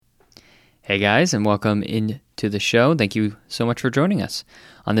Hey guys, and welcome into the show. Thank you so much for joining us.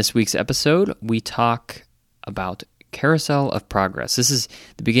 On this week's episode, we talk about Carousel of Progress. This is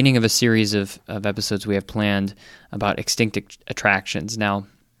the beginning of a series of episodes we have planned about extinct attractions. Now,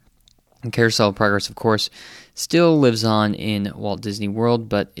 Carousel of Progress, of course, still lives on in Walt Disney World,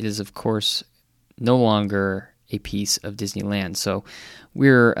 but it is, of course, no longer a piece of Disneyland. So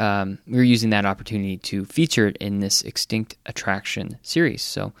we're using that opportunity to feature it in this extinct attraction series.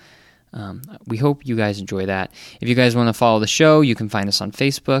 So we hope you guys enjoy that. If you guys want to follow the show, you can find us on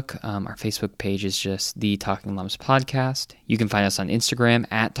Facebook. Our Facebook page is just the Talking Llamas Podcast. You can find us on Instagram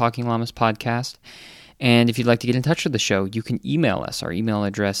at Talking Llamas Podcast. And if you'd like to get in touch with the show, you can email us. Our email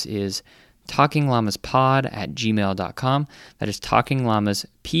address is talkinglamaspod@gmail.com. That is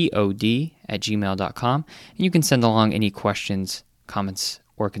talkinglamaspod@gmail.com. And you can send along any questions, comments,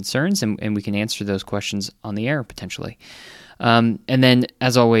 or concerns, and we can answer those questions on the air potentially. And then,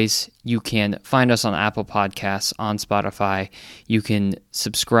 as always, you can find us on Apple Podcasts, on Spotify. You can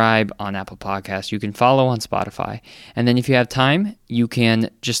subscribe on Apple Podcasts. You can follow on Spotify. And then if you have time, you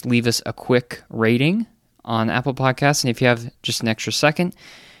can just leave us a quick rating on Apple Podcasts. And if you have just an extra second,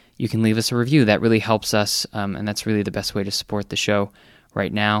 you can leave us a review. That really helps us, and that's really the best way to support the show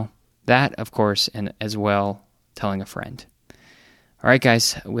right now. That, of course, and as well, telling a friend. All right,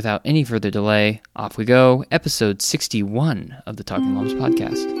 guys, without any further delay, off we go. Episode 61 of the Talking Llamas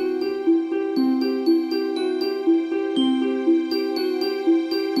Podcast.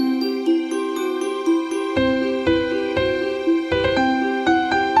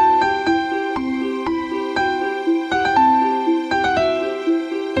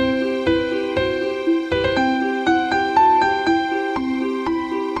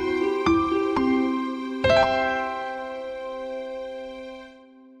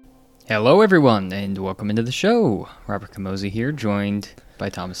 Hello, everyone, and welcome into the show. Robert Camozzi here, joined by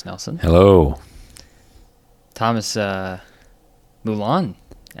Thomas Nelson. Hello. Thomas, Mulan,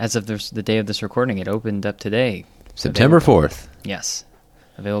 as of the day of this recording, it opened up today. September 4th. Yes.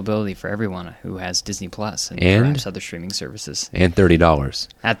 Availability for everyone who has Disney Plus and perhaps other streaming services. And $30.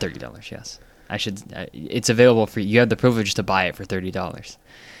 At $30, yes. It's available for you. You have the privilege to buy it for $30.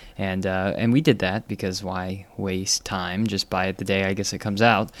 And we did that because why waste time? Just buy it the day I guess it comes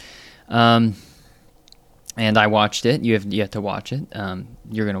out. And I watched it. You have yet to watch it.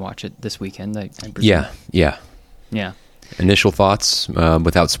 You're going to watch it this weekend, I presume. Yeah. Initial thoughts,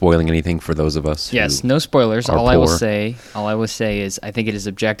 without spoiling anything for those of us. Yes, no spoilers. All I will say is, I think it is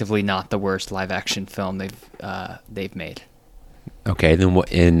objectively not the worst live-action film they've made. Okay, then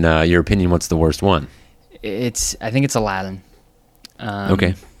what, in your opinion, what's the worst one? I think it's Aladdin.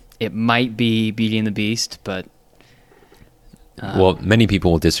 Okay. It might be Beauty and the Beast, but. Well, many people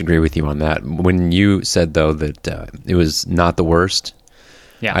will disagree with you on that. When you said, though, that it was not the worst,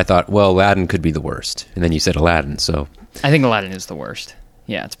 yeah. I thought, well, Aladdin could be the worst. And then you said Aladdin, so... I think Aladdin is the worst.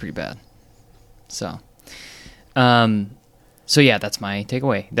 Yeah, it's pretty bad. So yeah, that's my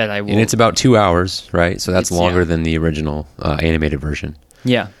takeaway. And it's about 2 hours, right? So that's longer than the original animated version.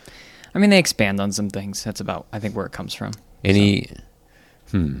 Yeah. I mean, they expand on some things. That's about, I think, where it comes from. I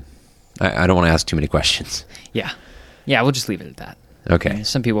don't want to ask too many questions. Yeah. Yeah, we'll just leave it at that. Okay. I mean,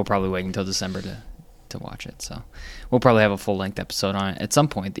 some people will probably wait until December to watch it, so we'll probably have a full-length episode on it at some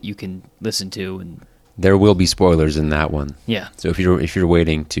point that you can listen to. And there will be spoilers in that one. Yeah. So if you're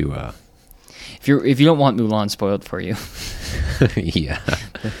waiting to, if you don't want Mulan spoiled for you, yeah,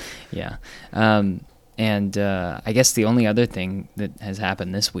 yeah. And I guess the only other thing that has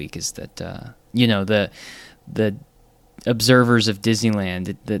happened this week is that the observers of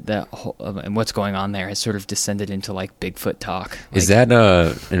Disneyland, and what's going on there has sort of descended into like Bigfoot talk. Is that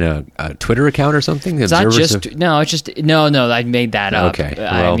in a Twitter account or something? It's not just no. I made that up. Okay,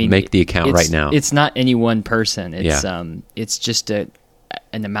 well, make the account right now. It's not any one person. It's just an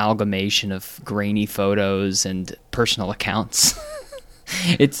amalgamation of grainy photos and personal accounts.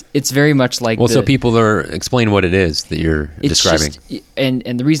 It's very much like so people explain what it is that you're describing.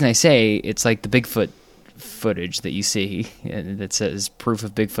 And the reason I say it's like the Bigfoot footage that you see that says proof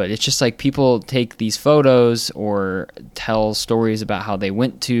of Bigfoot. It's just like people take these photos or tell stories about how they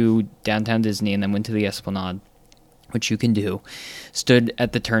went to downtown Disney and then went to the Esplanade, which you can do, stood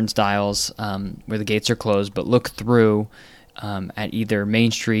at the turnstiles where the gates are closed, but look through at either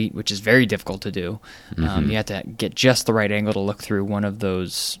Main Street, which is very difficult to do. You have to get just the right angle to look through one of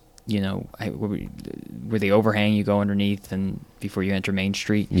those, where the overhang you go underneath and before you enter Main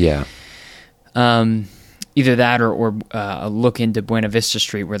Street. Yeah. Either that or a look into Buena Vista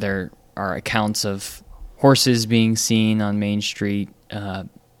Street where there are accounts of horses being seen on Main Street.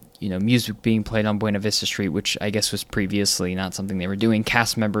 music being played on Buena Vista Street, which I guess was previously not something they were doing.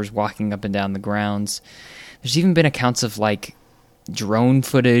 Cast members walking up and down the grounds. There's even been accounts of like drone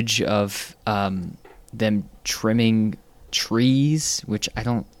footage of them trimming trees, which I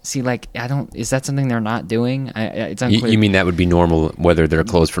don't see. Is that something they're not doing? It's unclear. You mean that would be normal, whether they're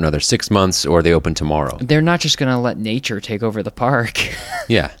closed for another 6 months or they open tomorrow? They're not just going to let nature take over the park.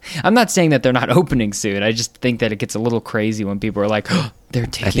 Yeah. I'm not saying that they're not opening soon. I just think that it gets a little crazy when people are like, oh, they're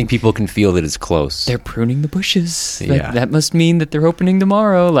taking... I think people can feel that it's close. They're pruning the bushes. That must mean that they're opening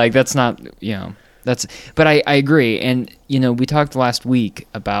tomorrow. Like, that's not, But I agree. And, we talked last week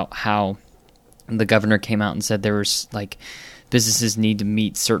about how the governor came out and said there was like businesses need to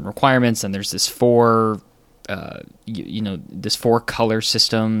meet certain requirements, and there's this four color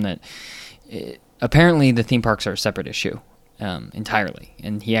system that apparently the theme parks are a separate issue entirely.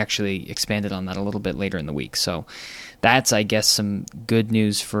 And he actually expanded on that a little bit later in the week. So that's, I guess, some good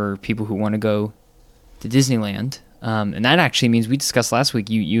news for people who want to go to Disneyland. And that actually means, we discussed last week,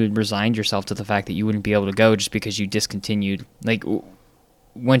 you had resigned yourself to the fact that you wouldn't be able to go just because you discontinued, like,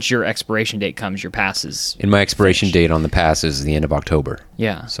 once your expiration date comes, your pass is my expiration date on the pass is the end of October.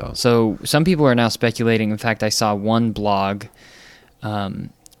 Yeah. So some people are now speculating. In fact, I saw one blog,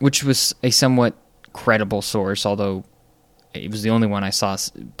 which was a somewhat credible source, although it was the only one I saw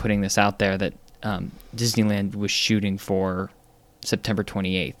putting this out there, that Disneyland was shooting for September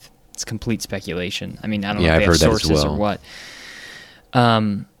 28th. It's complete speculation. I mean, I don't know if they have sources or what.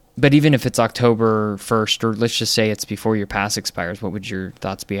 But even if it's October 1st, or let's just say it's before your pass expires, what would your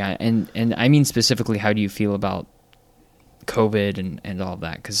thoughts be? And I mean specifically, how do you feel about COVID and all of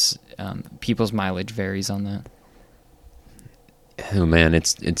that? Because people's mileage varies on that. Oh man,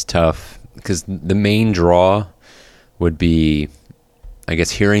 it's tough, because the main draw would be, I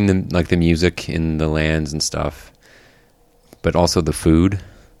guess, hearing the music in the lands and stuff, but also the food.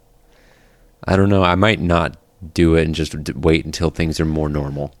 I don't know. I might not do it and just wait until things are more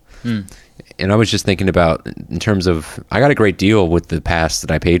normal. And I was just thinking about, in terms of, I got a great deal with the pass that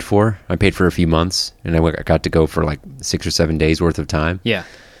I paid for. I paid for a few months, and I got to go for like 6 or 7 days worth of time. Yeah.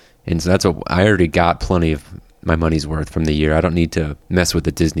 And so I already got plenty of my money's worth from the year. I don't need to mess with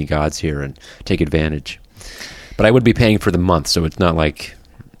the Disney gods here and take advantage. But I would be paying for the month, so it's not like,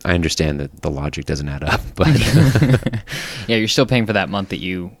 I understand that the logic doesn't add up, but yeah, you're still paying for that month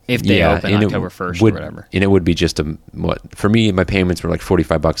if they open October 1st or whatever. And it would be just for me, my payments were like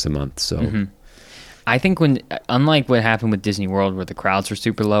 $45 a month. So I think unlike what happened with Disney World, where the crowds were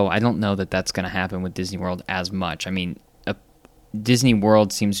super low, I don't know that that's going to happen with Disney World as much. I mean, Disney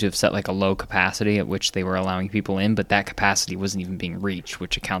World seems to have set like a low capacity at which they were allowing people in, but that capacity wasn't even being reached,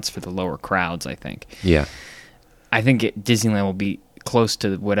 which accounts for the lower crowds, I think. Yeah. I think Disneyland will be close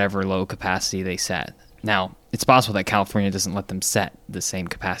to whatever low capacity they set. Now, it's possible that California doesn't let them set the same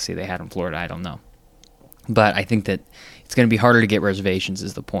capacity they had in Florida. I don't know. But I think that it's going to be harder to get reservations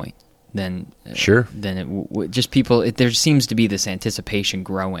is the point. Sure. Then just people, there seems to be this anticipation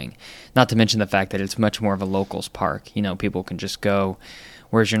growing. Not to mention the fact that it's much more of a locals park. People can just go,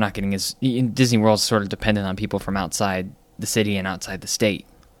 whereas you're not getting Disney World's sort of dependent on people from outside the city and outside the state,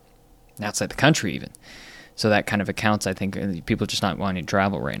 outside the country even. So that kind of accounts, I think, people just not wanting to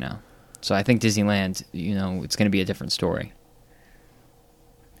travel right now. So I think Disneyland, it's going to be a different story.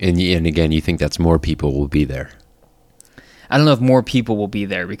 And again, you think that's more people will be there? I don't know if more people will be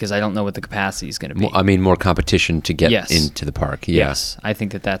there, because I don't know what the capacity is going to be. I mean, more competition to get into the park. Yeah. Yes, I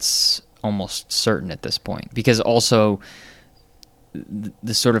think that's almost certain at this point. Because also,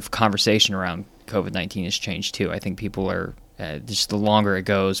 the sort of conversation around COVID-19 has changed too. I think people are... just the longer it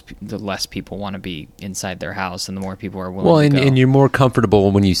goes, the less people want to be inside their house, and the more people are willing to go. And you're more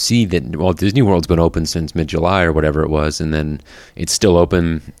comfortable when you see that, Disney World's been open since mid-July or whatever it was, and then it's still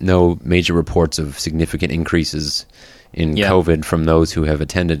open. No major reports of significant increases in COVID from those who have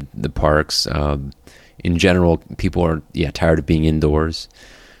attended the parks. In general, people are tired of being indoors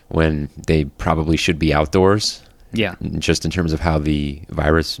when they probably should be outdoors. Yeah. Just in terms of how the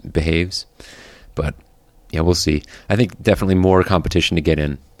virus behaves. But... yeah, we'll see. I think definitely more competition to get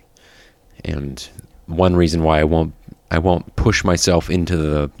in, and one reason why I won't push myself into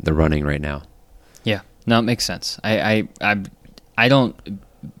the running right now. Yeah, no, it makes sense. I don't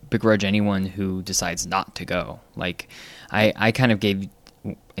begrudge anyone who decides not to go. Like, I kind of gave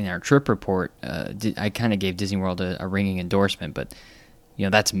in our trip report, I kind of gave Disney World a ringing endorsement, but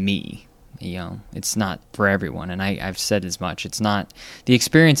that's me. It's not for everyone, and I've said as much. It's not the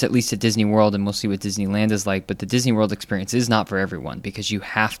experience, at least at Disney World, and we'll see what Disneyland is like, but the Disney World experience is not for everyone because you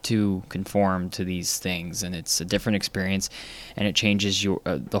have to conform to these things, and it's a different experience, and it changes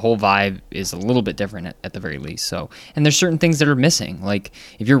the whole vibe is a little bit different at the very least. So, and there's certain things that are missing. Like,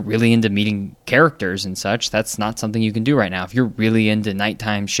 if you're really into meeting characters and such, that's not something you can do right now. If you're really into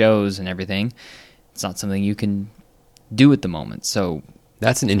nighttime shows and everything, it's not something you can do at the moment. So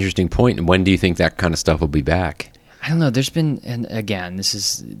that's an interesting point. And when do you think that kind of stuff will be back? I don't know. There's been, and again, this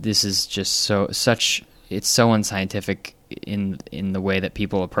is just it's so unscientific in the way that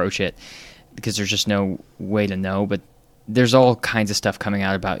people approach it, because there's just no way to know. But there's all kinds of stuff coming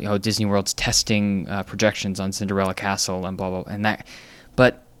out about Disney World's testing projections on Cinderella Castle and blah blah, and that.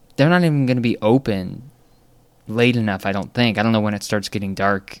 But they're not even going to be open late enough. I don't think. I don't know when it starts getting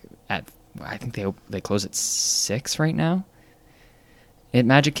dark. I think they close at 6 right now at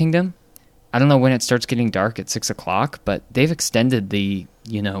Magic Kingdom. I don't know when it starts getting dark at 6 o'clock, but they've extended the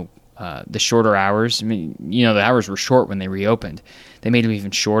shorter hours. I mean, the hours were short when they reopened. They made them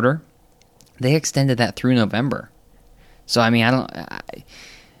even shorter. They extended that through November. So, I mean,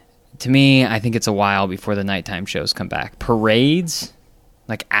 to me, I think it's a while before the nighttime shows come back. Parades,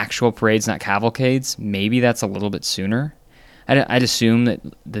 like actual parades, not cavalcades, maybe that's a little bit sooner. I'd assume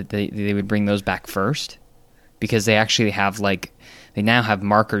that they would bring those back first, because they actually have they now have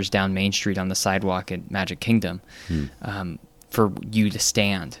markers down Main Street on the sidewalk at Magic Kingdom for you to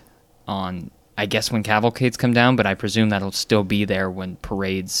stand on, I guess, when cavalcades come down, but I presume that'll still be there when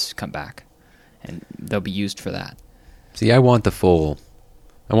parades come back, and they'll be used for that. See, I want the full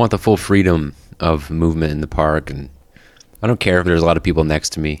freedom of movement in the park, and I don't care if there's a lot of people next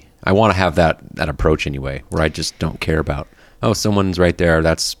to me. I want to have that approach anyway, where I just don't care about, someone's right there,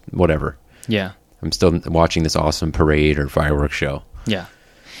 that's whatever. Yeah. I'm still watching this awesome parade or fireworks show. Yeah.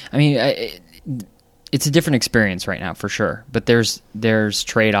 I mean, it's a different experience right now for sure, but there's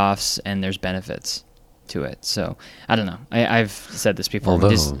trade-offs and there's benefits to it. So, I don't know. I've said this before.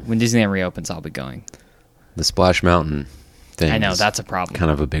 When Disneyland reopens, I'll be going. The Splash Mountain thing. I know, that's a problem.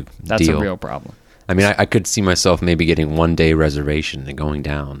 Kind of a big deal. That's a real problem. I mean, I could see myself maybe getting 1-day reservation and going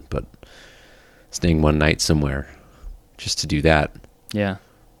down, but staying one night somewhere just to do that. Yeah.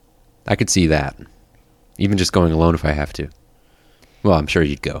 I could see that. Even just going alone if I have to. Well, I'm sure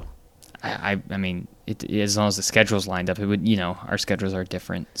you'd go. I mean, as long as the schedule's lined up, it would, our schedules are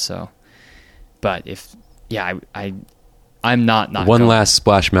different, so. But I'm not one going. Last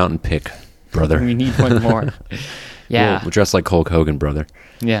Splash Mountain pick, brother. We need one more. Yeah. We'll dress like Hulk Hogan, brother.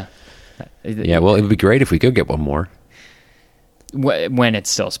 Yeah. Yeah, well, it would be great if we could get one more. When it's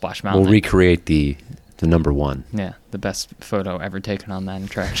still Splash Mountain. We'll recreate the number one. Yeah, the best photo ever taken on that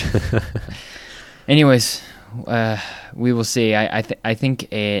attraction. Anyways, we will see. I think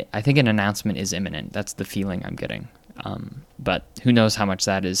an announcement is imminent. That's the feeling I'm getting. But who knows how much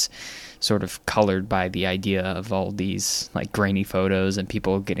that is sort of colored by the idea of all these grainy photos and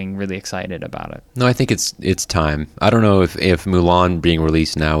people getting really excited about it. No, I think it's time. I don't know if Mulan being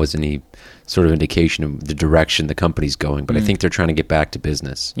released now is any sort of indication of the direction the company's going, but I think they're trying to get back to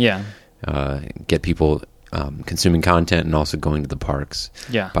business. Yeah. Get people consuming content and also going to the parks.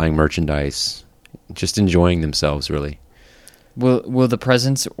 Yeah. Buying merchandise, just enjoying themselves, really. Will the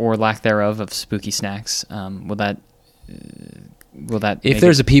presence or lack thereof of spooky snacks, will that if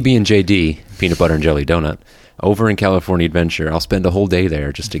there's a PB&JD, peanut butter and jelly donut, over in California Adventure, I'll spend a whole day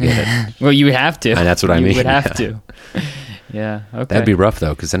there just to get it. Well, you would have to. And that's what I mean. You would have to. Yeah, okay. That'd be rough,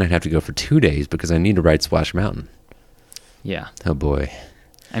 though, because then I'd have to go for 2 days because I need to ride Splash Mountain. Yeah. Oh, boy.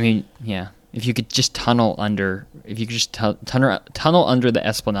 I mean, yeah. If you could just tunnel under the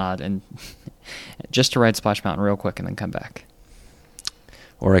Esplanade and just to ride Splash Mountain real quick and then come back.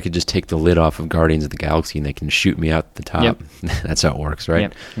 Or I could just take the lid off of Guardians of the Galaxy and they can shoot me out the top. Yep. That's how it works, right?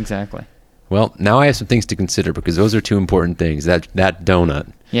 Yep, exactly. Well, now I have some things to consider because those are two important things. That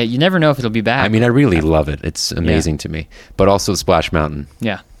donut. Yeah, you never know if it'll be back. I mean, I really love it. It's amazing to me. But also Splash Mountain.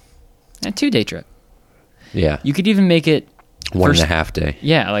 Yeah. A 2-day trip. Yeah. You could even make it 1.5 day.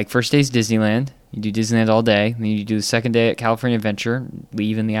 Yeah, first day's Disneyland. You do Disneyland all day. Then you do the second day at California Adventure.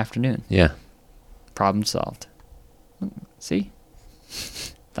 Leave in the afternoon. Yeah. Problem solved. See?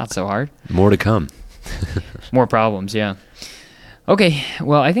 Not so hard. More to come. More problems, yeah. Okay,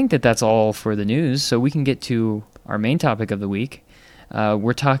 well, I think that's all for the news, so we can get to our main topic of the week.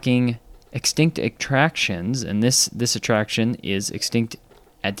 We're talking extinct attractions, and this attraction is extinct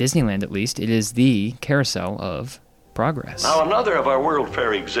at Disneyland, at least. It is the Carousel of Progress. Now, another of our World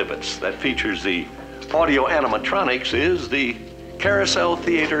Fair exhibits that features the audio animatronics is the Carousel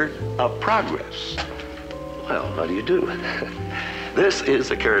Theater of Progress. Well, how do you do? This is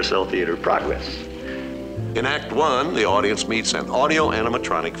the Carousel Theater Progress. In Act 1, the audience meets an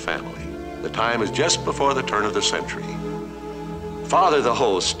audio-animatronic family. The time is just before the turn of the century. Father, the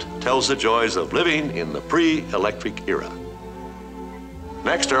host, tells the joys of living in the pre-electric era.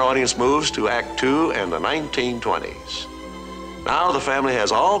 Next, our audience moves to Act 2 and the 1920s. Now the family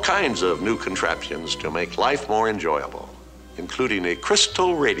has all kinds of new contraptions to make life more enjoyable, including a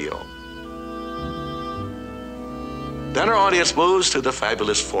crystal radio. Then our audience moves to the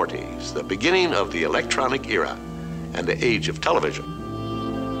fabulous 40s, the beginning of the electronic era and the age of television.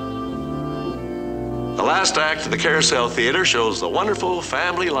 The last act of the Carousel Theater shows the wonderful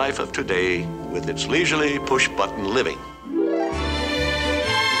family life of today with its leisurely push-button living.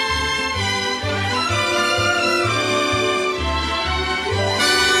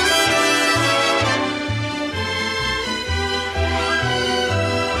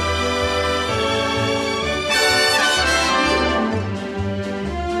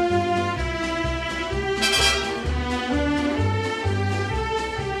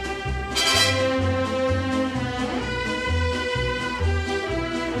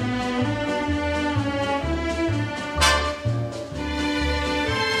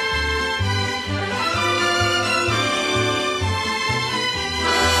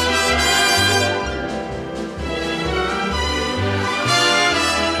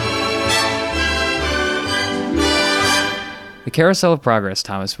 The Carousel of Progress,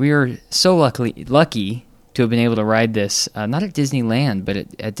 Thomas. We are so lucky to have been able to ride this, not at Disneyland, but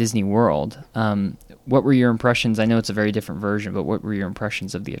at Disney World. What were your impressions? I know it's a very different version, but what were your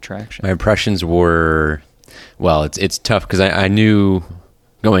impressions of the attraction? My impressions were, well, it's tough because I knew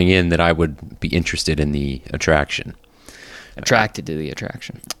going in that I would be interested in the attraction. Attracted to the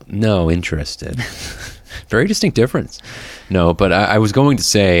attraction. No, interested. Very distinct difference. No, but I was going to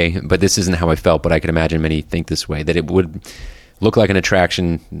say, but this isn't how I felt, but I can imagine many think this way, that it would look like an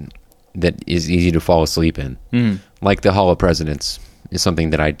attraction that is easy to fall asleep in. Like the Hall of Presidents is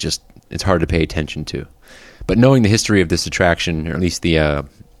something that it's hard to pay attention to. But knowing the history of this attraction, or at least the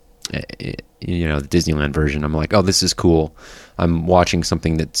Disneyland version, I'm like, oh, this is cool. I'm watching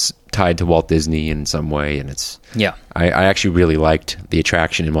something that's tied to Walt Disney in some way, and I actually really liked the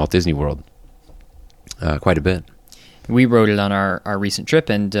attraction in Walt Disney World quite a bit. We rode it on our recent trip,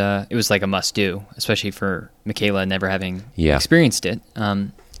 and it was like a must-do, especially for Michaela never having experienced it.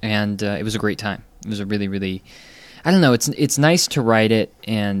 And it was a great time. It was a really, really, I don't know, it's nice to ride it,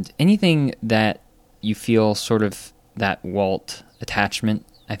 and anything that you feel sort of that Walt attachment,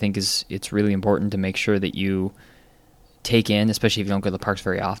 I think it's really important to make sure that you take in, especially if you don't go to the parks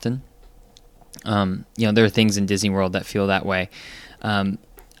very often. There are things in Disney World that feel that way.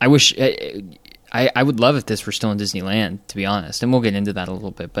 I wish... I would love if this were still in Disneyland, to be honest, and we'll get into that a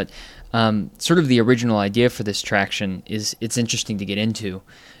little bit. But sort of the original idea for this attraction it's interesting to get into.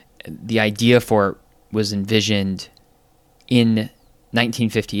 The idea for it was envisioned in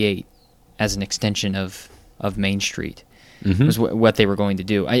 1958 as an extension of Main Street. Mm-hmm. Was what they were going to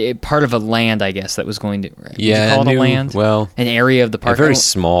do. Part of a land, I guess, that was going to... Would you call it a land? Well, an area of the park. A very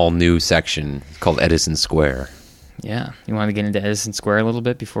small new section called Edison Square. Yeah. You want to get into Edison Square a little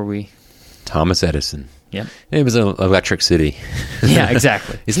bit before we... Thomas Edison. Yep. It was an electric city. Yeah,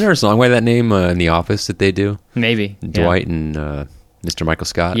 exactly. Isn't there a song by that name in The Office that they do? Maybe. Dwight and Mr. Michael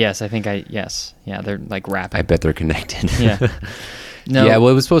Scott? Yes, I think yes. Yeah, they're like rapping. I bet they're connected. Yeah. No. Yeah, well,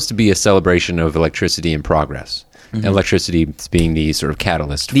 it was supposed to be a celebration of electricity and progress. Mm-hmm. Electricity being the sort of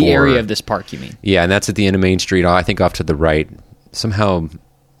catalyst the area of this park, you mean? Yeah, and that's at the end of Main Street, I think off to the right. Somehow...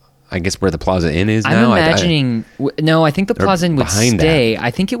 I guess where the Plaza Inn is now? I'm imagining... No, I think the Plaza Inn would stay. That. I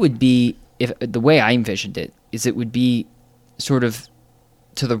think it would be... The way I envisioned it is it would be sort of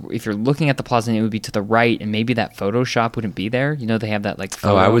to the... If you're looking at the Plaza Inn, it would be to the right, and maybe that photo shop wouldn't be there. You know, they have that like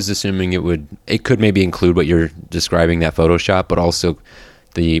photo... Oh, I was assuming it would... It could maybe include what you're describing, that photo shop, but also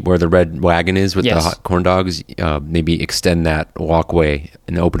where the red wagon is with the hot corn dogs, maybe extend that walkway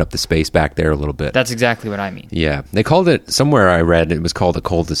and open up the space back there a little bit. That's exactly what I mean. Yeah. They called it, somewhere I read, it was called a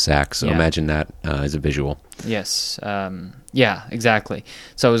cul-de-sac, so imagine that as a visual. Yes. Yeah, exactly.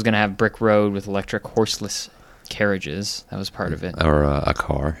 So I was going to have brick road with electric horseless carriages. That was part of it. Or a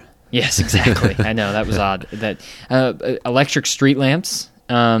car. Yes, exactly. I know, that was odd. That electric street lamps.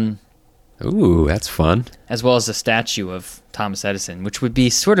 Ooh, that's fun. As well as a statue of Thomas Edison, which would be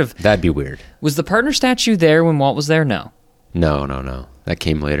sort of... That'd be weird. Was the partner statue there when Walt was there? No. No. That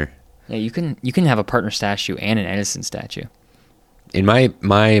came later. Yeah, you can have a partner statue and an Edison statue. In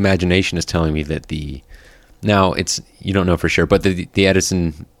my imagination is telling me that now it's, you don't know for sure, but the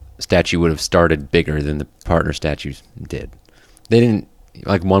Edison statue would have started bigger than the partner statues did. They didn't,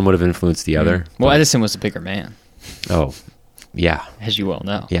 like one would have influenced the other. Well, Edison was a bigger man. Oh, Yeah. as you well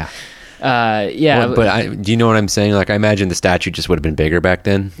know. Yeah. Yeah. But do you know what I'm saying? Like, I imagine the statue just would have been bigger back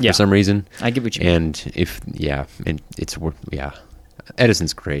then Yeah. for some reason. I get what you mean. And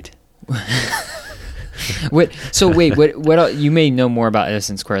Edison's great. What else, you may know more about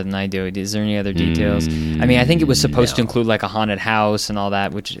Edison Square than I do. Is there any other details? I mean, I think it was supposed to include like a haunted house and all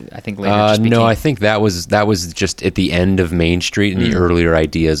that, which I think later just became... No, I think that was just at the end of Main Street and the earlier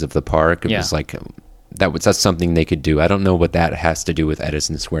ideas of the park. It was like that's something they could do. I don't know what that has to do with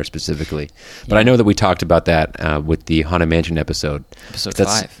Edison Square specifically, but I know that we talked about that with the Haunted Mansion episode. Episode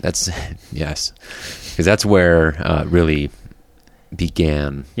 5. That's yes, because that's where it really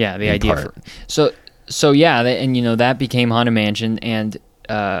began. Yeah, the idea. So yeah, and that became Haunted Mansion, and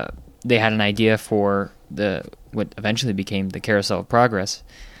they had an idea for what eventually became the Carousel of Progress,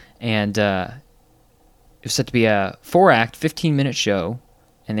 and it was set to be a 4-act, 15-minute show,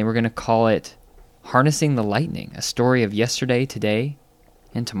 and they were going to call it Harnessing the Lightning, a story of yesterday, today,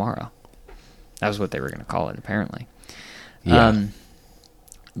 and tomorrow. That was what they were going to call it, apparently. Yeah.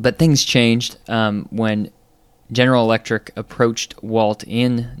 But things changed when General Electric approached Walt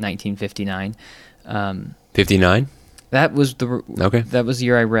in 1959. 59? That was Okay. That was the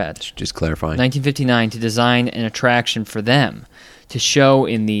year I read. Just clarifying. 1959, to design an attraction for them to show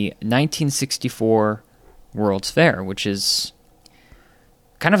in the 1964 World's Fair, which is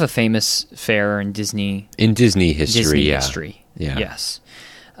kind of a famous fair in Disney history. history. Yeah. Yes.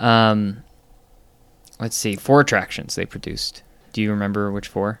 Let's see. 4 attractions they produced. Do you remember which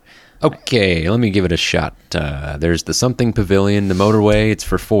 4? Okay, let me give it a shot. There's the Something Pavilion, the Motorway. It's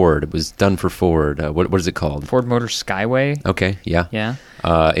for Ford. It was done for Ford. What is it called? Ford Motor Skyway. Okay, yeah. Yeah.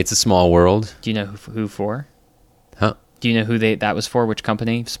 It's a Small World. Do you know who for? Huh? Do you know who that was for? Which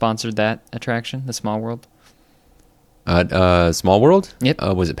company sponsored that attraction, the Small World? Small World? Yep.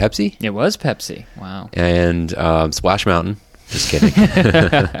 Was it Pepsi? It was Pepsi. Wow. And Splash Mountain. Just kidding.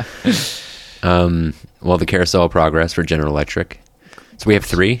 Well, the Carousel of Progress for General Electric. So we have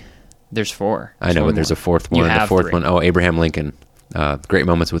 3. There's 4. I know, but there's a 4th one. You have the 4th 3. one, Abraham Lincoln. Great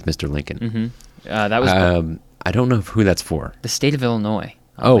Moments with Mr. Lincoln. Mm-hmm. That was I don't know who that's for. the state of Illinois.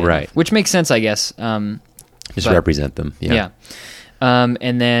 Oh, right. Which makes sense, I guess. Just represent them. Yeah.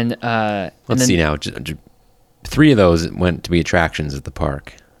 And then... Let's see now. 3 of those went to be attractions at the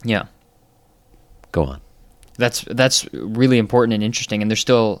park. Yeah. Go on. That's really important and interesting, and there's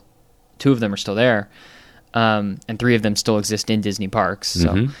still 2 of them are still there, and 3 of them still exist in Disney parks.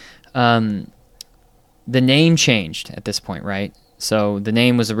 So, the name changed at this point, right? So the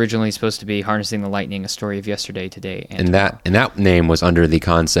name was originally supposed to be Harnessing the Lightning, a story of yesterday, today, and tomorrow. that name was under the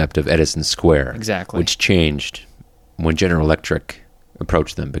concept of Edison Square, Exactly. which changed when General Electric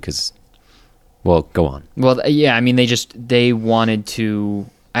approached them because. Well, go on. Well, yeah, I mean, they wanted to.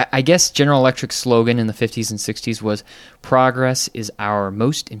 I guess General Electric's slogan in the 50s and 60s was "Progress is our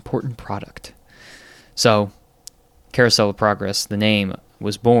most important product." So, Carousel of Progress, the name,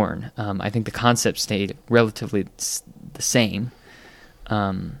 was born. I think the concept stayed relatively the same,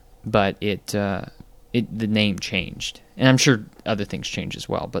 but the name changed, and I'm sure other things changed as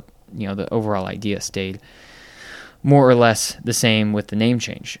well. But the overall idea stayed more or less the same with the name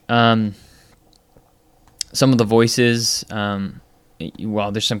change. Some of the voices,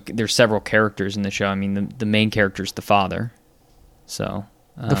 there's several characters in the show. I mean, the main character is the father. So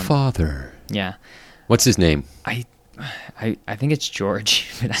The father. Yeah. What's his name? I think it's George.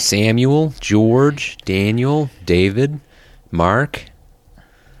 Samuel, George, Daniel, David, Mark.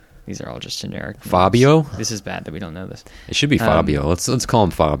 These are all just generic names. Fabio. This is bad that we don't know this. It should be Fabio. Let's call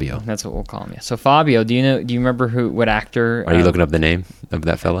him Fabio. That's what we'll call him. Yeah. So Fabio, do you remember what actor? Are you looking up the name of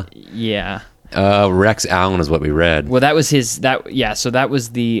that fella? Yeah. Rex Allen is what we read. Well, that was his. So that was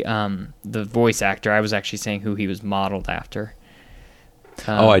the voice actor. I was actually saying who he was modeled after.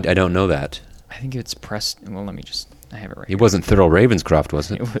 I don't know that. I think it's Preston. Well, I have it right. He wasn't Thurl Ravenscroft,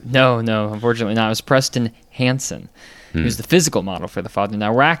 was it? No, unfortunately not. It was Preston Hansen, who's the physical model for the father.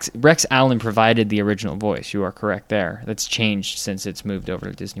 Now, Rex Allen provided the original voice. You are correct there. That's changed since it's moved over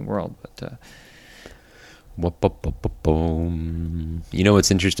to Disney World. But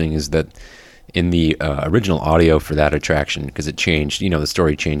what's interesting is that in the original audio for that attraction, because it changed, the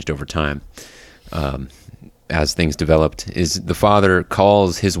story changed over time as things developed, is the father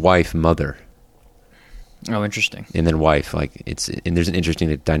calls his wife mother. Oh, interesting. And then wife, and there's an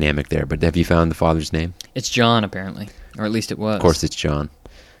interesting dynamic there. But have you found the father's name? It's John, apparently, or at least it was. Of course, it's John.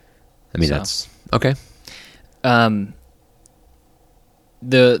 I mean, that's okay.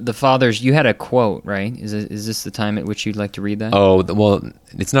 the fathers, you had a quote, right? Is this the time at which you'd like to read that? Oh, well,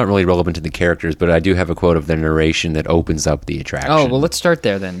 it's not really relevant to the characters, but I do have a quote of the narration that opens up the attraction. Oh, well, let's start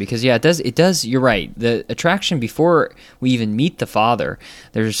there then, because it does, you're right. The attraction, before we even meet the father,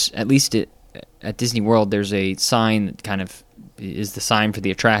 there's, at least at Disney World, there's a sign that kind of is the sign for the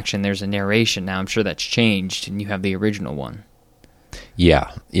attraction. There's a narration. Now, I'm sure that's changed, and you have the original one.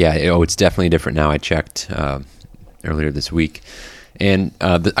 Yeah. Oh, it's definitely different now. I checked earlier this week. And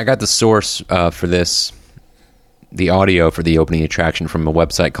I got the source for this, the audio for the opening attraction, from a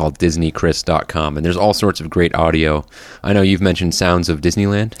website called DisneyChris.com. And there's all sorts of great audio. I know you've mentioned Sounds of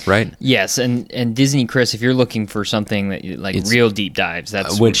Disneyland, right? Yes, and Disney Chris, if you're looking for something that it's real deep dives,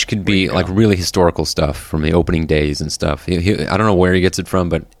 that's which could be like really historical stuff from the opening days and stuff. I don't know where he gets it from,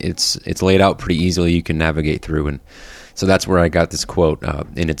 but it's laid out pretty easily. You can navigate through, and so that's where I got this quote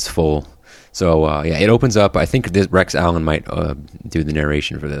in its full. So, it opens up. I think Rex Allen might do the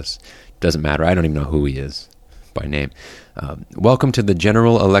narration for this. Doesn't matter. I don't even know who he is by name. Welcome to the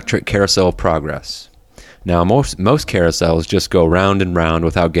General Electric Carousel of Progress. Now, most carousels just go round and round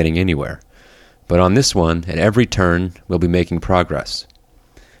without getting anywhere. But on this one, at every turn, we'll be making progress.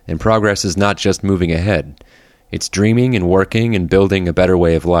 And progress is not just moving ahead. It's dreaming and working and building a better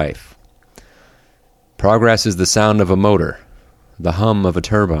way of life. Progress is the sound of a motor, the hum of a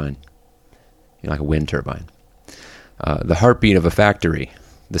turbine, like a wind turbine, the heartbeat of a factory,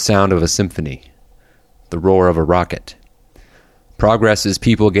 the sound of a symphony, the roar of a rocket. Progress is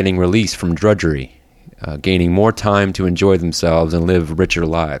people getting released from drudgery, gaining more time to enjoy themselves and live richer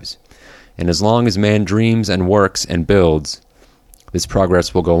lives. And as long as man dreams and works and builds, this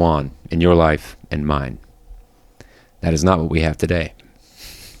progress will go on in your life and mine. That is not what we have today.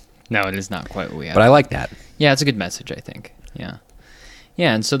 No, it is not quite what we have. But I like that. Yeah, it's a good message, I think. Yeah.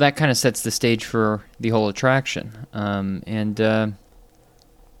 Yeah, and so that kind of sets the stage for the whole attraction. Well,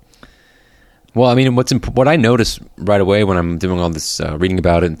 I mean, what I notice right away when I'm doing all this reading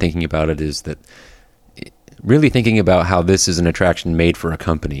about it and thinking about it is that really thinking about how this is an attraction made for a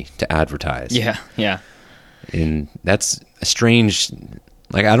company to advertise. Yeah. And that's a strange,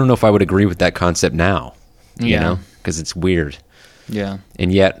 like, I don't know if I would agree with that concept now, you know, because it's weird. Yeah.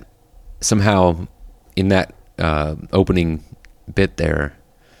 And yet, somehow, in that opening bit there,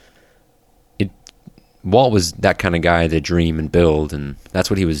 Walt was that kind of guy to dream and build, and that's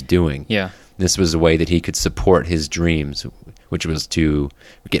what he was doing. Yeah. This was a way that he could support his dreams, which was to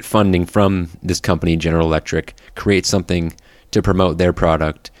get funding from this company, General Electric, create something to promote their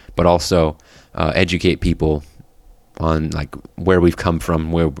product, but also educate people on like where we've come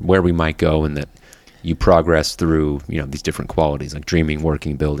from, where we might go, and that you progress through, these different qualities like dreaming,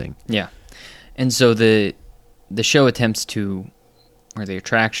 working, building. Yeah. And so the show attempts to, or the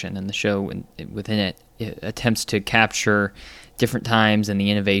attraction and the show within it attempts to capture different times and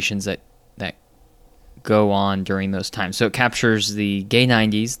the innovations that go on during those times. So it captures the gay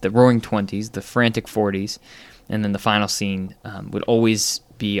 90s, the roaring 20s, the frantic 40s, and then the final scene would always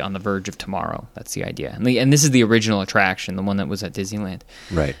be on the verge of tomorrow. That's the idea. And this is the original attraction, the one that was at Disneyland.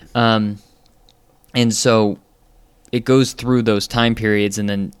 Right. And so it goes through those time periods, and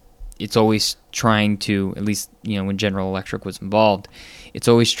then it's always trying to, at least when General Electric was involved, it's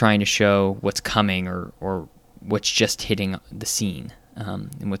always trying to show what's coming or what's just hitting the scene,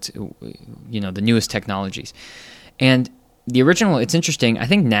 and what's the newest technologies. And the original, it's interesting. I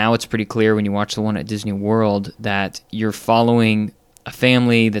think now it's pretty clear when you watch the one at Disney World that you're following a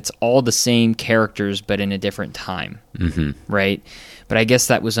family that's all the same characters but in a different time, right? But I guess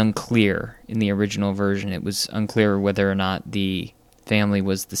that was unclear in the original version. It was unclear whether or not the family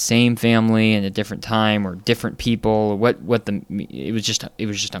was the same family in a different time or different people, or it was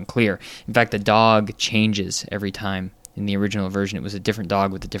just unclear. In fact, the dog changes every time. In the original version, it was a different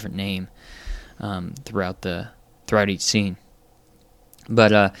dog with a different name throughout each scene.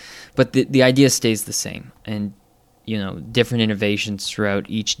 But the idea stays the same, and different innovations throughout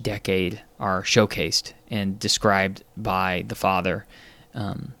each decade are showcased and described by the father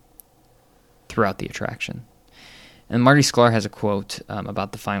throughout the attraction. And Marty Sklar has a quote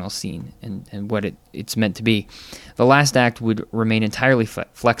about the final scene and what it's meant to be. The last act would remain entirely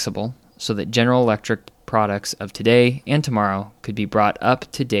flexible so that General Electric products of today and tomorrow could be brought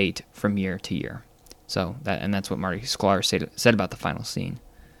up to date from year to year. So that's what Marty Sklar said about the final scene.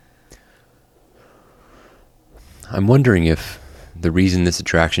 I'm wondering if the reason this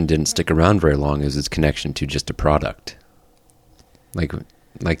attraction didn't stick around very long is its connection to just a product. Like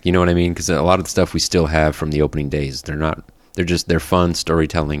you know what I mean? Because a lot of the stuff we still have from the opening days, they're fun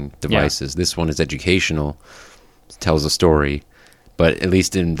storytelling devices. Yeah. This one is educational, tells a story, but at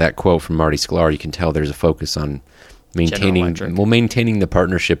least in that quote from Marty Sklar, you can tell there's a focus on maintaining the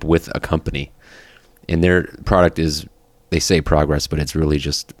partnership with a company, and their product is, they say Progress, but it's really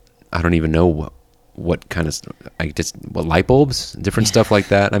just, I don't even know what kind of, what light bulbs, different stuff like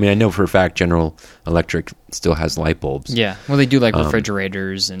that. I mean, I know for a fact General Electric still has light bulbs. Yeah, well, they do like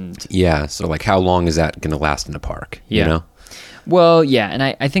refrigerators and so like how long is that going to last in a park? You know? Well, yeah, and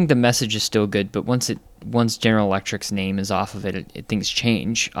I think the message is still good, but once General Electric's name is off of it, things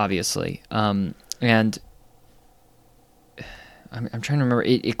change, obviously. And I'm trying to remember.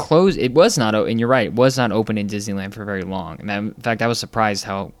 It closed. It was not. And you're right. It was not open in Disneyland for very long. And in fact, I was surprised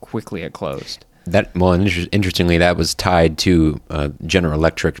how quickly it closed. Interestingly, that was tied to General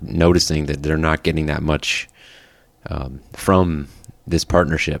Electric noticing that they're not getting that much from this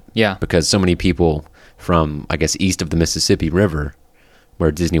partnership. Yeah, because so many people from, I guess, east of the Mississippi River,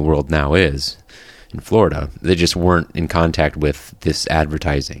 where Disney World now is, in Florida, they just weren't in contact with this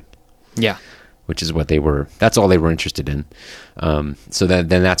advertising. Yeah. Which is what that's all they were interested in. So then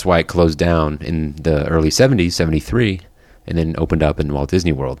that's why it closed down in the early 70s, 73, and then opened up in Walt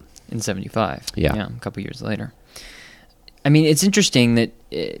Disney World. In 75. Yeah. A couple years later. I mean, it's interesting that,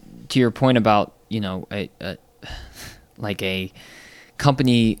 to your point about, a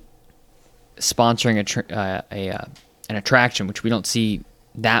company sponsoring an attraction, which we don't see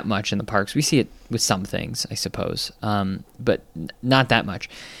that much in the parks. We see it with some things, I suppose, but not that much.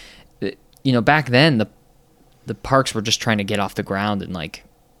 Back then the parks were just trying to get off the ground and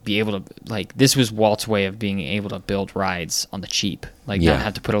be able to this was Walt's way of being able to build rides on the cheap, not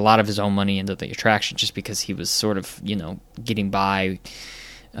have to put a lot of his own money into the attraction, just because he was sort of getting by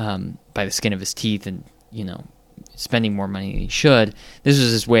the skin of his teeth and spending more money than he should. This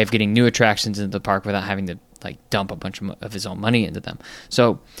was his way of getting new attractions into the park without having to dump a bunch of his own money into them.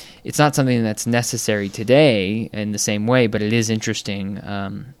 So it's not something that's necessary today in the same way, but it is interesting.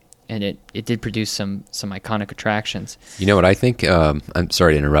 And it did produce some iconic attractions. You know what I think? I'm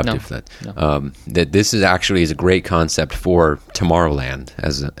sorry to interrupt you for that. No. That this is a great concept for Tomorrowland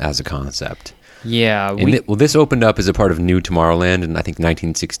as a concept. Yeah. This opened up as a part of New Tomorrowland in, I think,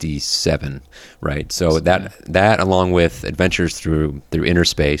 1967, right? So that along with Adventures Through Inner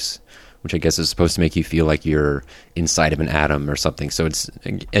Space, which I guess is supposed to make you feel like you're inside of an atom or something. So it's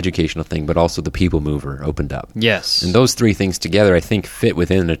an educational thing, but also the People Mover opened up. Yes. And those three things together, I think, fit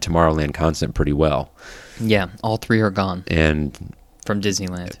within the Tomorrowland concept pretty well. Yeah, all three are gone. And from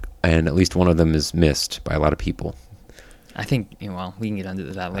Disneyland. And at least one of them is missed by a lot of people. I think, we can get into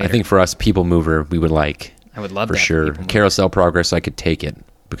that later. I think for us, People Mover, we would like. I would love for that. Sure. Carousel Progress, I could take it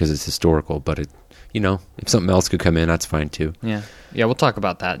because it's historical, but if something else could come in, that's fine too. Yeah, we'll talk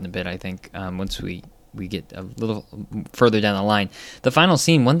about that in a bit, I think, once we get a little further down the line. The final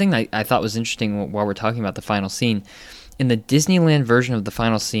scene, one thing I thought was interesting while we're talking about the final scene, in the Disneyland version of the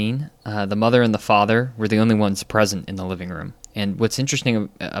final scene, the mother and the father were the only ones present in the living room. And what's interesting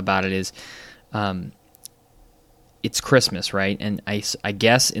about it is it's Christmas, right? And I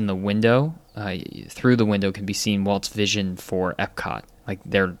guess in the window, through the window can be seen Walt's vision for Epcot.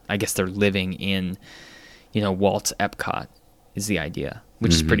 I guess they're living in, Walt's Epcot is the idea,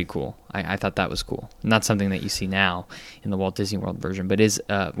 which is pretty cool. I thought that was cool. Not something that you see now in the Walt Disney World version, but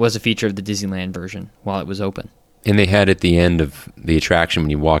was a feature of the Disneyland version while it was open. And they had at the end of the attraction when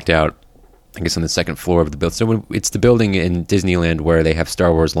you walked out, I guess on the second floor of the building. So it's the building in Disneyland where they have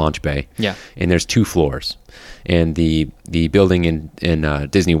Star Wars Launch Bay. Yeah. And there's 2 floors. And the building in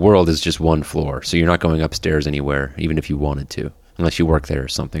Disney World is just 1 floor. So you're not going upstairs anywhere, even if you wanted to. Unless you work there or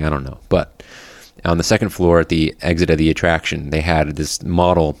something, I don't know. But on the second floor at the exit of the attraction, they had this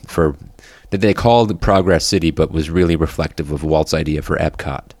model that they called Progress City, but was really reflective of Walt's idea for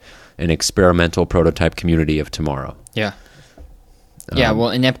Epcot, an experimental prototype community of tomorrow. Yeah. Well,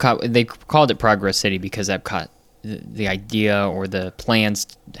 in Epcot, they called it Progress City because Epcot, the idea or the plans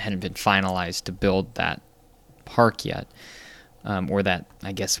hadn't been finalized to build that park yet, or that,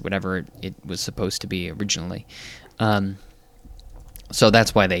 I guess, whatever it was supposed to be originally. So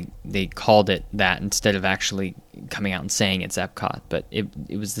that's why they called it that instead of actually coming out and saying it's Epcot. But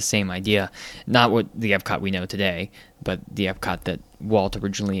it was the same idea. Not what the Epcot we know today, but the Epcot that Walt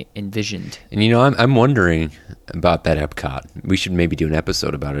originally envisioned. And I'm wondering about that Epcot. We should maybe do an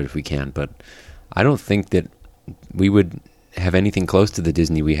episode about it if we can, but I don't think that we would have anything close to the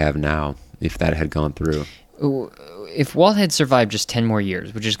Disney we have now if that had gone through. If Walt had survived just 10 more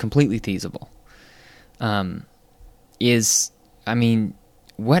years, which is completely feasible,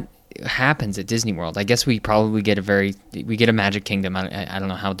 what happens at Disney World? I guess we probably get a Magic Kingdom. I don't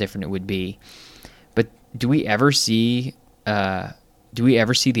know how different it would be, but do we ever see the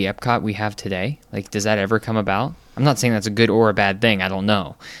Epcot we have today? Does that ever come about? I'm not saying that's a good or a bad thing. I don't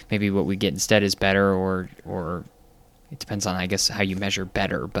know. Maybe what we get instead is better, or it depends on, I guess, how you measure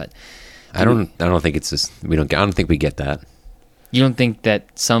better. But I don't think it's just, I don't think we get that. You don't think that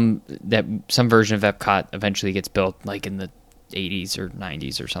some version of Epcot eventually gets built like in the 80s or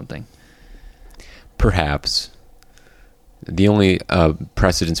 90s or something? Perhaps. The only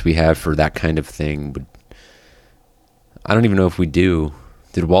precedence we have for that kind of thing would, I don't even know if we do.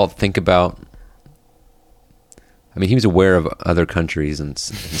 Did Walt think about, I mean, he was aware of other countries and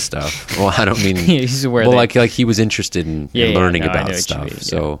stuff. Well, I don't mean, he's aware. Well, like he was interested in learning about mean, stuff.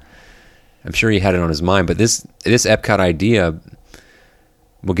 So I'm sure he had it on his mind. But this Epcot idea,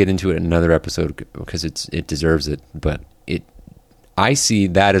 we'll get into it in another episode because it deserves it. But I see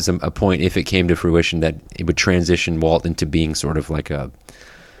that as a point, if it came to fruition, that it would transition Walt into being sort of like a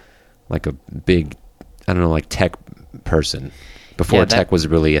big, I don't know, like tech person before tech was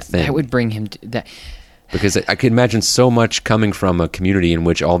really a thing. That would bring him to that. Because I could imagine so much coming from a community in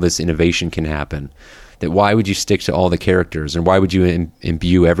which all this innovation can happen, that why would you stick to all the characters, and why would you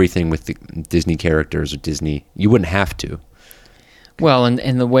imbue everything with the Disney characters or Disney? You wouldn't have to. Well,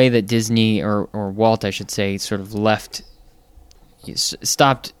 and the way that Disney, or Walt, I should say, sort of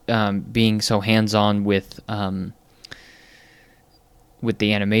stopped being so hands-on with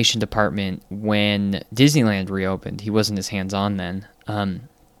the animation department when Disneyland reopened. He wasn't as hands-on then.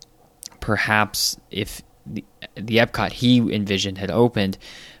 Perhaps if the Epcot he envisioned had opened,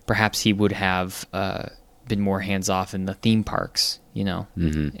 perhaps he would have been more hands-off in the theme parks,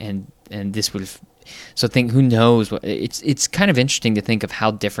 Mm-hmm. and this would have. So who knows? It's kind of interesting to think of how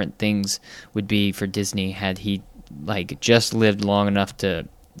different things would be for Disney had he just lived long enough to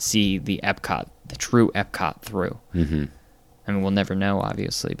see the true Epcot through. Mm-hmm. I mean, we'll never know,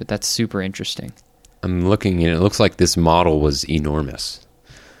 obviously, but that's super interesting. I'm looking, and it looks like this model was enormous.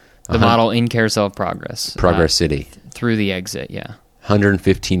 The model in Carousel of Progress. Progress City. Through the exit, yeah.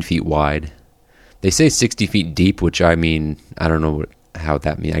 115 feet wide. They say 60 feet deep, which I don't know how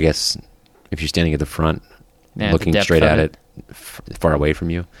that means. I guess if you're standing at the front, looking straight at it, far away from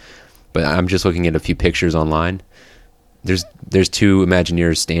you. But I'm just looking at a few pictures online. There's two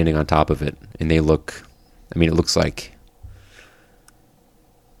Imagineers standing on top of it, and it looks like,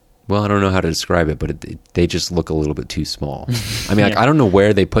 well, I don't know how to describe it, but they just look a little bit too small. I mean, I don't know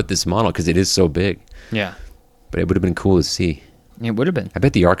where they put this model because it is so big. Yeah. But it would have been cool to see. It would have been. I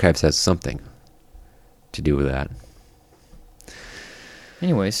bet the archives has something to do with that.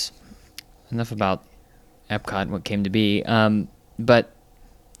 Anyways, enough about Epcot and what came to be. But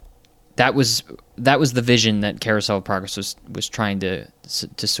that was the vision that Carousel of Progress was trying to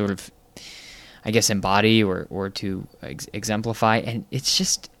sort of, I guess, embody or to exemplify. And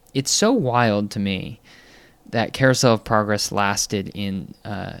it's so wild to me that Carousel of Progress lasted in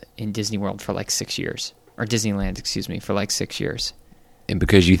Disney World for like 6 years, or Disneyland, excuse me, for like 6 years. And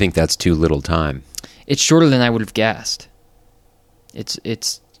because you think that's too little time. It's shorter than I would have guessed. It's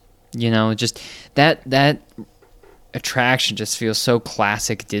just that attraction just feels so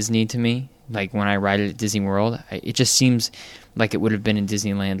classic Disney to me. Like when I ride it at Disney World, it just seems like it would have been in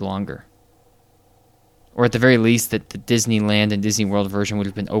Disneyland longer. Or at the very least, that the Disneyland and Disney World version would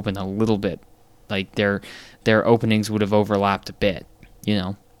have been open a little bit. Like their openings would have overlapped a bit.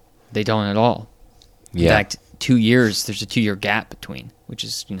 They don't at all. Yeah. In fact, 2 years, there's a 2-year gap between, which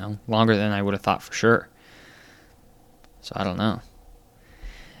is, longer than I would have thought for sure. So I don't know.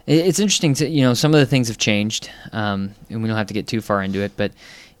 It's interesting to, some of the things have changed, and we don't have to get too far into it, but,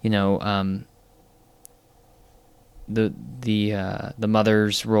 the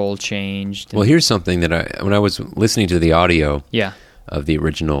mother's role changed. Well, here's something that when I was listening to the audio of the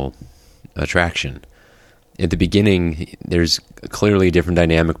original attraction, at the beginning, there's clearly a different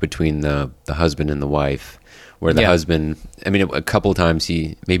dynamic between the husband and the wife, where the husband, a couple of times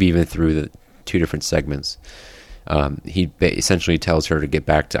maybe even through the 2 different segments, he essentially tells her to get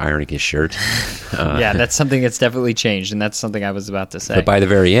back to ironing his shirt. That's something that's definitely changed, and that's something I was about to say. But by the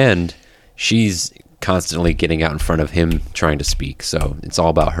very end, she's constantly getting out in front of him trying to speak, so it's all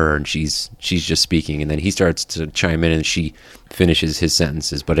about her, and she's just speaking, and then he starts to chime in, and she finishes his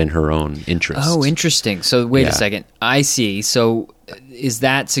sentences, but in her own interest. Oh, interesting. So wait a second. I see. So is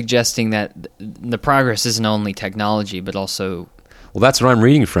that suggesting that the progress isn't only technology, but also... Well, that's what I'm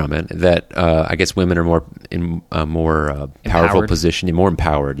reading from it, that I guess women are more in a more powerful position, more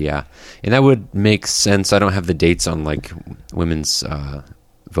empowered, yeah. And that would make sense. I don't have the dates on like women's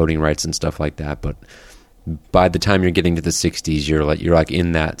voting rights and stuff like that, but by the time you're getting to the 60s, you're like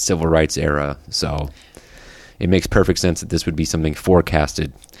in that civil rights era. So it makes perfect sense that this would be something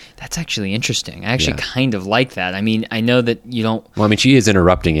forecasted. That's actually interesting. I actually kind of like that. I mean, I know that you don't... Well, she is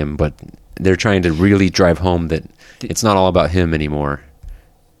interrupting him, but they're trying to really drive home that it's not all about him anymore.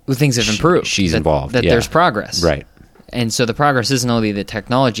 Well, things have improved. She's involved. That there's progress. Right. And so the progress isn't only the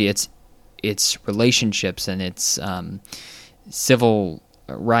technology, it's relationships and it's civil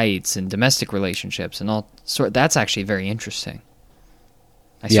rights and domestic relationships and all sort. That's actually very interesting.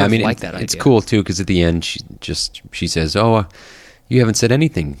 I like that idea. It's cool too because at the end she says, "Oh, you haven't said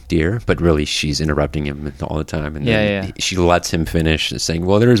anything, dear," but really she's interrupting him all the time, and then she lets him finish, saying,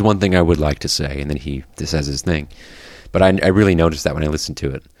 "Well, there is one thing I would like to say," and then he says his thing. But I really noticed that when I listened to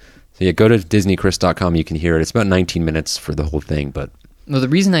it. So yeah, go to DisneyChris.com. You can hear it. It's about 19 minutes for the whole thing, but. Well, the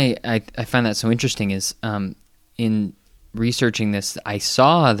reason I find that so interesting is in researching this, I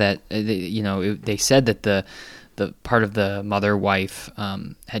saw that they said that the part of the mother-wife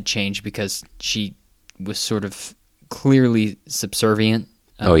had changed because she was sort of clearly subservient.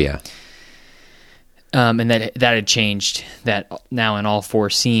 And that had changed. That now in all 4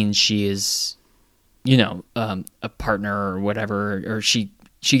 scenes she is, a partner or whatever, or she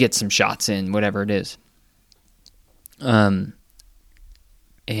gets some shots in, whatever it is. But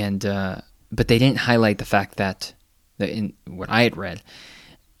they didn't highlight the fact that in what I had read,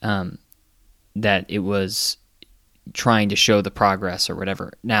 that it was trying to show the progress or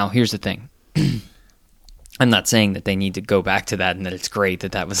whatever. Now, here's the thing. I'm not saying that they need to go back to that and that it's great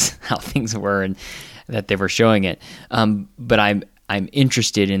that was how things were and that they were showing it. But I'm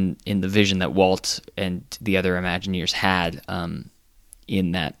interested in the vision that Walt and the other Imagineers had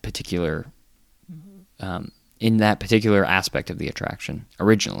in that particular aspect of the attraction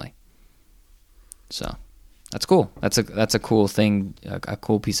originally. So that's cool. That's a cool thing, a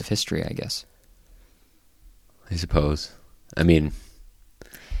cool piece of history, I guess. I suppose. I mean,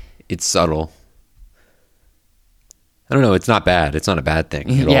 it's subtle. I don't know. It's not bad. It's not a bad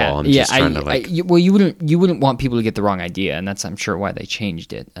thing at all. I'm just trying to you wouldn't want people to get the wrong idea, and that's I'm sure why they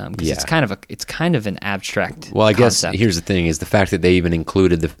changed it because it's kind of an abstract. Well, I concept. guess here's the thing: is the fact that they even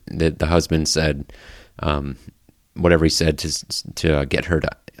included the husband said whatever he said to get her to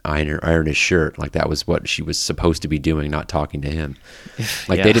iron his shirt, like that was what she was supposed to be doing, not talking to him.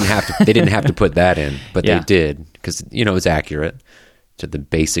 Like they didn't have to put that in, but they did because it was accurate to the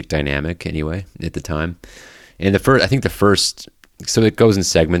basic dynamic anyway at the time. And I think the first, so it goes in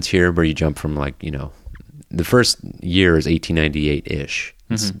segments here where you jump from the first year is 1898-ish.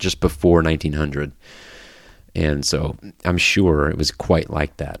 It's just before 1900. And so I'm sure it was quite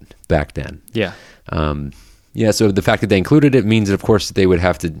like that back then. Yeah. So the fact that they included it means that, of course, they would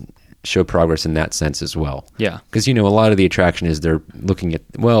have to show progress in that sense as well. Yeah. Because, a lot of the attraction is they're looking at,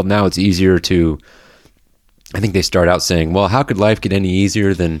 well, now it's easier to, I think they start out saying, well, how could life get any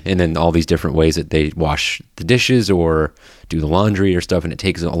easier than, and then all these different ways that they wash the dishes or do the laundry or stuff, and it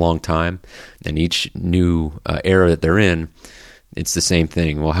takes a long time. And each new era that they're in, it's the same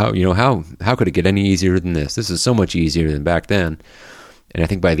thing. Well, how could it get any easier than this? This is so much easier than back then. And I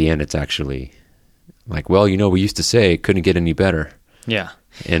think by the end, it's actually like, well, we used to say it couldn't get any better. Yeah.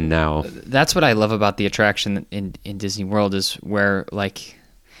 And now. That's what I love about the attraction in Disney World is where,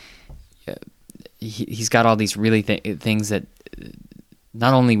 he's got all these really things that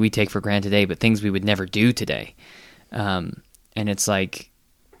not only we take for granted today, but things we would never do today. And it's like,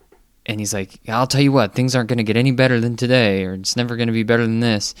 and he's like, I'll tell you what, things aren't going to get any better than today, or it's never going to be better than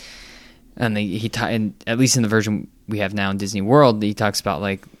this. And and at least in the version we have now in Disney World, he talks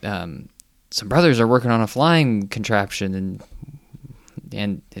about some brothers are working on a flying contraption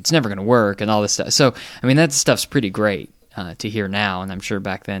and it's never going to work and all this stuff. So, I mean, that stuff's pretty great to hear now, and I'm sure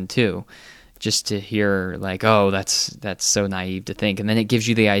back then too. Just to hear that's so naive to think. And then it gives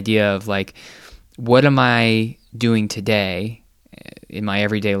you the idea of what am I doing today in my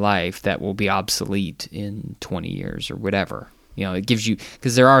everyday life that will be obsolete in 20 years or whatever. It gives you,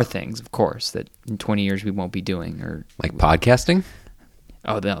 because there are things, of course, that in 20 years we won't be doing. Or like podcasting?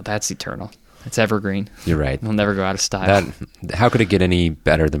 Oh, no, that's eternal. It's evergreen. You're right. It'll never go out of style. How could it get any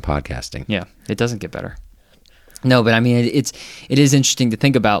better than podcasting? Yeah, it doesn't get better. No, but I mean, it is interesting to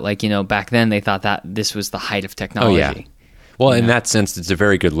think about, back then they thought that this was the height of technology. Oh, yeah. Well, in that sense, it's a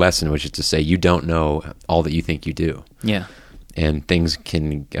very good lesson, which is to say you don't know all that you think you do. Yeah. And things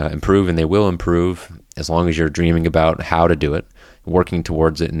can improve, and they will improve as long as you're dreaming about how to do it, working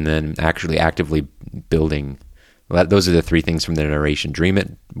towards it, and then actually actively building. Well, those are the 3 things from the narration: dream it,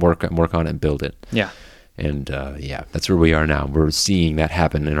 work on it, and build it. Yeah. And that's where we are now. We're seeing that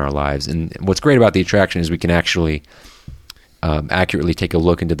happen in our lives. And what's great about the attraction is we can actually accurately take a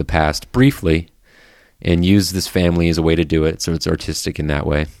look into the past briefly and use this family as a way to do it. So it's artistic in that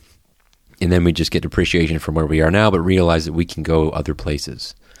way. And then we just get appreciation from where we are now, but realize that we can go other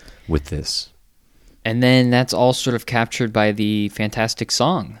places with this. And then that's all sort of captured by the fantastic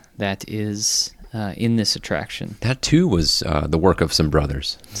song that is in this attraction. That too was the work of some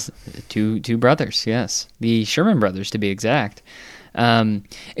brothers. Two brothers, yes, the Sherman brothers to be exact.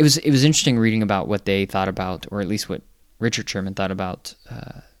 It was interesting reading about what they thought about, or at least what Richard Sherman thought about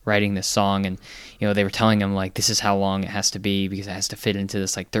writing this song. And they were telling him, like, this is how long it has to be because it has to fit into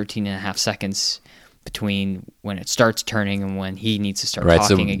this like 13 and a half seconds between when it starts turning and when he needs to start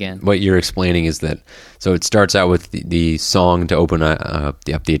talking again. What you're explaining is that, so it starts out with the song to open up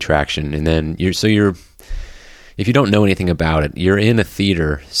the attraction, and then if you don't know anything about it, you're in a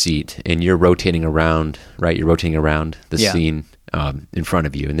theater seat and you're rotating around, right? You're rotating around the scene in front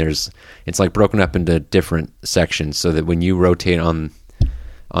of you, and it's like broken up into different sections, so that when you rotate on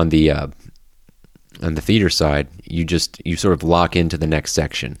the theater side, you sort of lock into the next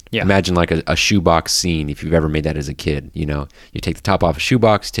section. Yeah. Imagine like a shoebox scene, if you've ever made that as a kid. You take the top off a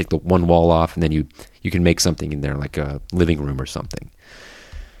shoebox, take the one wall off, and then you can make something in there, like a living room or something.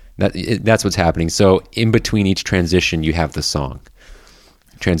 That's what's happening. So in between each transition, you have the song.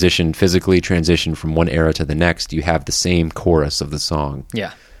 Transition physically, transition from one era to the next, you have the same chorus of the song.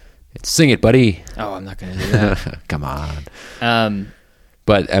 Yeah. Sing it, buddy. Oh, I'm not going to do that. Come on.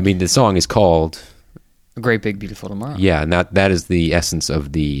 But, I mean, the song is called A Great Big Beautiful Tomorrow. Yeah, and that is the essence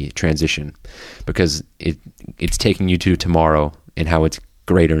of the transition, because it's taking you to tomorrow and how it's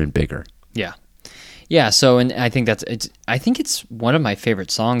greater and bigger. Yeah. Yeah, so, and I think it's one of my favorite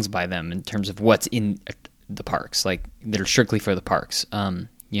songs by them in terms of what's in the parks, like, that are strictly for the parks.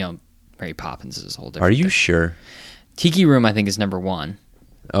 Mary Poppins is a whole different Are you thing. Sure? Tiki Room, I think, is number one.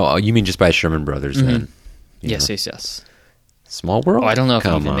 Oh, you mean just by Sherman Brothers, then? Yes. Small World? Oh, I don't know if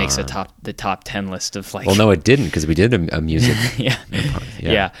it even makes the top 10 list of, like... Well, no, it didn't, because we did a music. Yeah.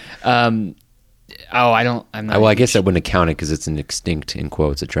 I'm not... Well, I guess I wouldn't count it because it's an extinct, in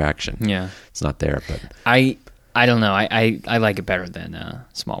quotes, attraction. Yeah. It's not there, but... I don't know. I like it better than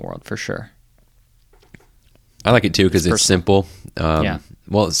Small World, for sure. I like it, too, because it's simple. Yeah.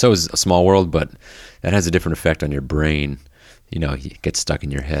 Well, so is a Small World, but that has a different effect on your brain. It gets stuck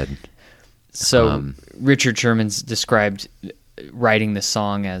in your head. So Richard Sherman's described writing this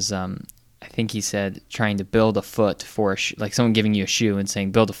song as, I think he said, trying to build a foot for like someone giving you a shoe and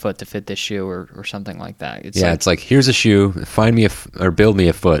saying, build a foot to fit this shoe, or something like that. It's like, here's a shoe, find me or build me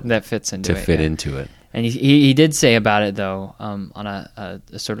a foot that fits into to fit into it. And he did say about it, though, on a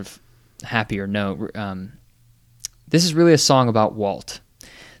sort of happier note, this is really a song about Walt.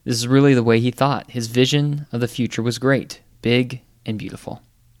 This is really the way he thought. His vision of the future was great, big and beautiful.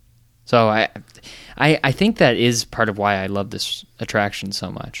 So I think that is part of why I love this attraction so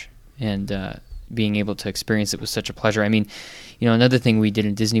much, and being able to experience it was such a pleasure. I mean, another thing we did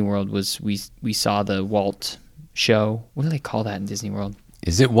in Disney World was we saw the Walt show. What do they call that in Disney World?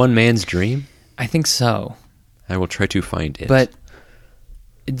 Is it One Man's Dream? I think so. I will try to find it. But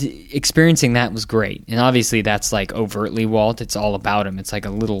experiencing that was great, and obviously that's like overtly Walt. It's all about him. It's like a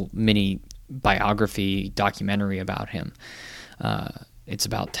little mini biography documentary about him. It's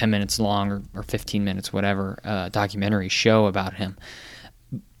about 10 minutes long or 15 minutes, whatever, documentary show about him.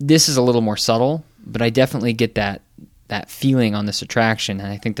 This is a little more subtle, but I definitely get that feeling on this attraction, and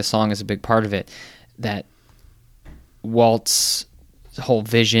I think the song is a big part of it, that Walt's whole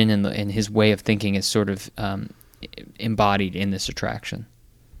vision and his way of thinking is sort of embodied in this attraction.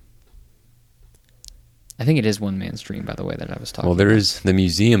 I think it is One Man's Dream, by the way, that I was talking about. Well, there is the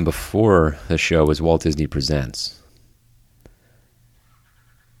museum before the show was Walt Disney Presents.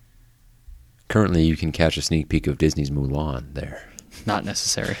 Currently, you can catch a sneak peek of Disney's Mulan there. Not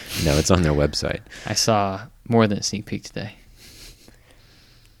necessary. No, it's on their website. I saw more than a sneak peek today.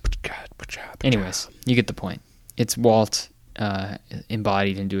 Anyways, you get the point. It's Walt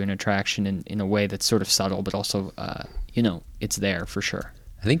embodied into an attraction in a way that's sort of subtle, but also, it's there for sure.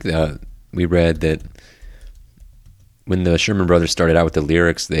 I think we read that when the Sherman Brothers started out with the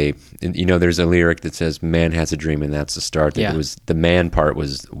lyrics, there's a lyric that says, "Man has a dream," and that's the start. That it was the man part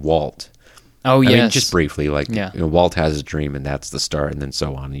was Walt. Oh, yes. I mean, just briefly, Walt has a dream, and that's the start, and then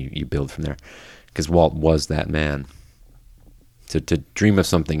so on. You build from there, because Walt was that man. To dream of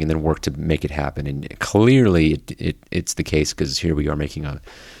something and then work to make it happen, and clearly it's the case, because here we are making a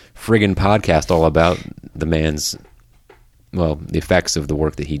friggin' podcast all about the man's, the effects of the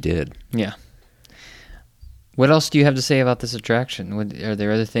work that he did. Yeah. What else do you have to say about this attraction? Are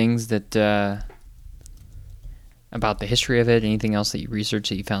there other things that about the history of it? Anything else that you researched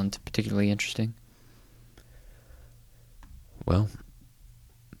that you found particularly interesting? Well,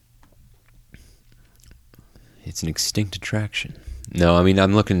 it's an extinct attraction. No, I mean,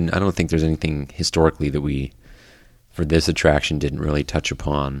 I'm looking. I don't think there's anything historically that for this attraction, didn't really touch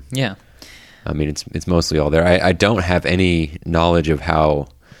upon. Yeah. I mean, it's mostly all there. I don't have any knowledge of how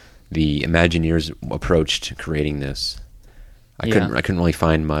the Imagineers approach to creating this. I couldn't really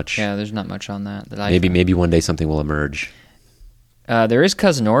find much. Yeah, there's not much on that. Maybe one day something will emerge. There is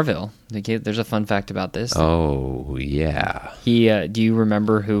Cousin Orville. There's a fun fact about this. Oh yeah. Do you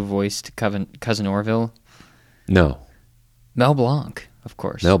remember who voiced Cousin Orville? No. Mel Blanc, of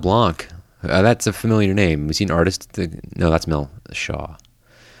course. Mel Blanc. That's a familiar name. Was he an artist? No, that's Mel Shaw.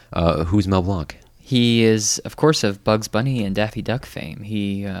 Who's Mel Blanc? He is, of course, of Bugs Bunny and Daffy Duck fame.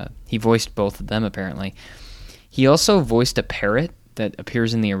 He voiced both of them, apparently. He also voiced a parrot that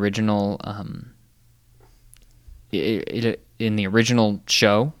appears in the original in the original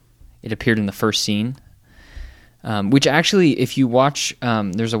show. It appeared in the first scene, which actually, if you watch,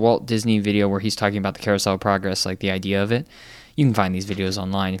 there's a Walt Disney video where he's talking about the Carousel of Progress, like the idea of it. You can find these videos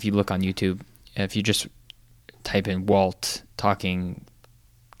online if you look on YouTube. If you just type in Walt talking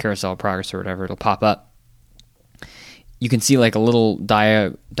Carousel of Progress or whatever, it'll pop up. You can see like a little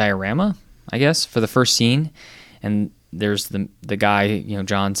diorama, I guess, for the first scene, and there's the guy,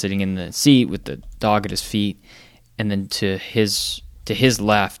 John, sitting in the seat with the dog at his feet, and then to his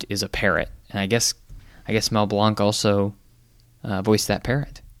left is a parrot, and I guess Mel Blanc also voiced that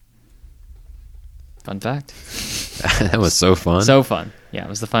parrot. Fun fact. That was so fun. So fun. Yeah, it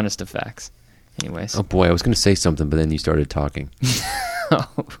was the funnest of facts. Anyways. Oh boy, I was going to say something, but then you started talking.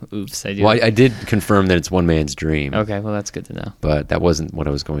 Oh, oops, I did. Well, I did confirm that it's one man's dream. Okay, well, that's good to know. But that wasn't what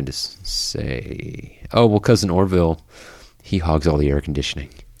I was going to say. Oh, well, Cousin Orville, he hogs all the air conditioning.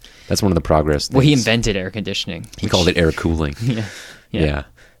 That's one of the progress things. Well, he invented air conditioning. He called it air cooling. Yeah.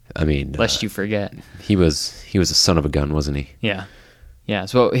 I mean... Lest you forget. He was a son of a gun, wasn't he? Yeah. Yeah,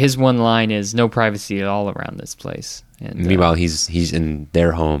 so his one line is, no privacy at all around this place. And meanwhile, he's in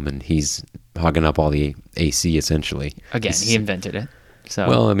their home, and he's hogging up all the AC, essentially. Again, he invented it. So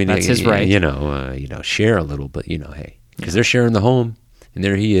well, I mean, that's his right. Share a little, but hey, because they're sharing the home, and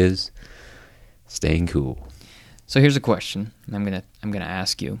there he is, staying cool. So here's a question I'm gonna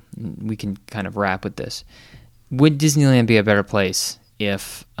ask you. We can kind of wrap with this. Would Disneyland be a better place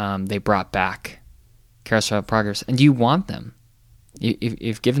if they brought back Carousel of Progress? And do you want them?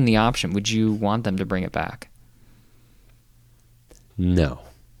 If given the option, would you want them to bring it back? No.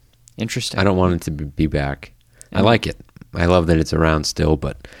 Interesting. I don't want it to be back. I like it. I love that it's around still,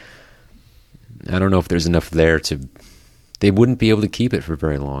 but I don't know if there's enough there to... They wouldn't be able to keep it for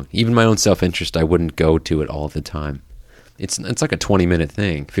very long. Even my own self-interest, I wouldn't go to it all the time. It's like a 20-minute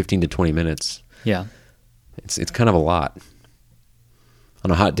thing, 15 to 20 minutes. Yeah. It's kind of a lot.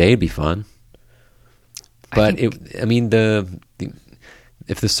 On a hot day, it'd be fun. But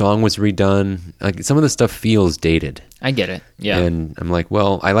if the song was redone, like some of the stuff feels dated. I get it. Yeah. And I'm like,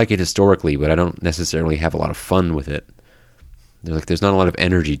 well, I like it historically, but I don't necessarily have a lot of fun with it. There's not a lot of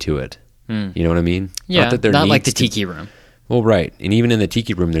energy to it. You know what I mean? Yeah. Not like the Tiki Room. Well, right. And even in the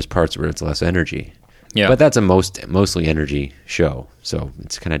Tiki Room, there's parts where it's less energy. Yeah. But that's a mostly energy show, so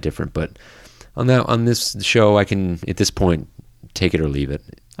it's kind of different. But on this show, I can at this point take it or leave it.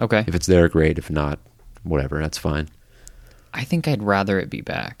 Okay. If it's there, great. If not, whatever. That's fine. I think I'd rather it be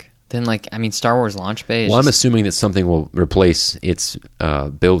back than Star Wars Launch Bay. I'm assuming that something will replace its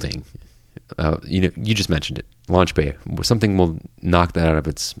building. You just mentioned it, Launch Bay. Something will knock that out of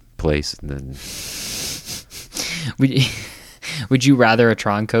its place. And then, would you rather a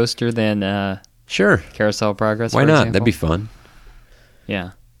Tron coaster than sure Carousel of Progress? Why not? That'd be fun.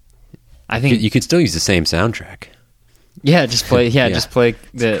 Yeah, I think you could still use the same soundtrack. Yeah, just play. Yeah, just play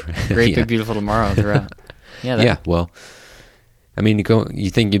the Great Big Beautiful Tomorrow throughout. Yeah. Well, I mean, you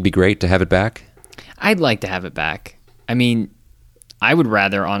think it'd be great to have it back? I'd like to have it back. I mean, I would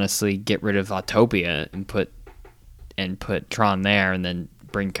rather honestly get rid of Autopia and put Tron there, and then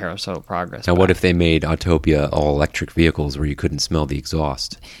bring Carousel of Progress. Now, back. what if they made Autopia all electric vehicles where you couldn't smell the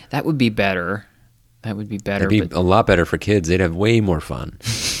exhaust? That would be better. That'd be a lot better for kids. They'd have way more fun.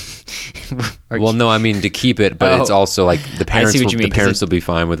 Well, no, I mean to keep it, but it's also like the parents will be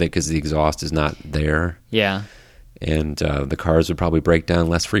fine with it because the exhaust is not there. Yeah. And the cars would probably break down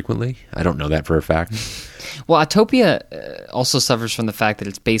less frequently. I don't know that for a fact. Well, Autopia also suffers from the fact that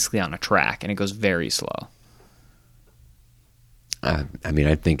it's basically on a track and it goes very slow. I mean,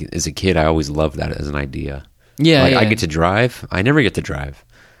 I think as a kid, I always loved that as an idea. Yeah, I get to drive. I never get to drive.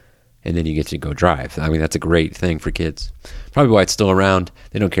 And then you get to go drive. I mean, that's a great thing for kids. Probably why it's still around.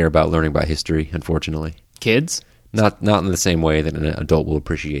 They don't care about learning about history, unfortunately. Kids? Not in the same way that an adult will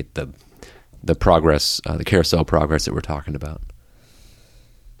appreciate the progress, the carousel progress that we're talking about.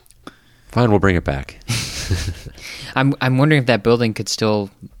 Fine, we'll bring it back. I'm wondering if that building could still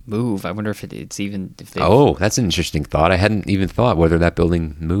move. I wonder if it's even... Oh, that's an interesting thought. I hadn't even thought whether that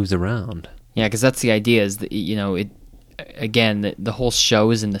building moves around. Yeah, because that's the idea is that, again, the whole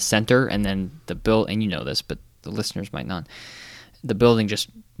show is in the center, and then and you know this, but the listeners might not. The building just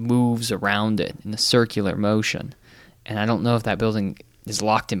moves around it in a circular motion, and I don't know if that building is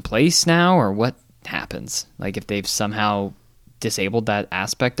locked in place now or what happens. Like if they've somehow disabled that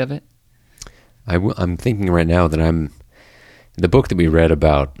aspect of it. I'm thinking right now that the book that we read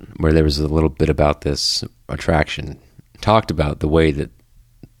about, where there was a little bit about this attraction, talked about the way that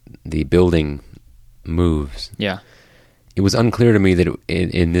the building moves. Yeah. It was unclear to me that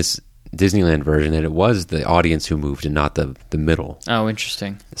in this Disneyland version that it was the audience who moved and not the middle. Oh,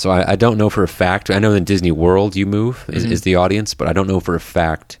 interesting. So I don't know for a fact. I know in Disney World you move is the audience, but I don't know for a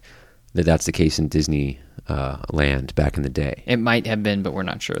fact that that's the case in Disney Land back in the day. It might have been, but we're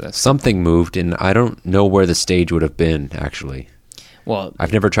not sure. That's something moved, and I don't know where the stage would have been, actually. Well,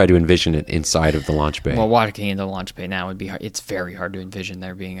 I've never tried to envision it inside of the launch bay. Well, walking into the launch bay now would be hard. It's very hard to envision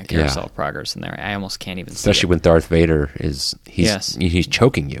there being a Carousel of Progress in there. I almost can't even see Especially it. when Darth Vader he's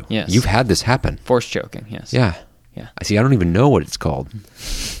choking you. Yes. You've had this happen. Force choking, yes. Yeah. I see. I don't even know what it's called.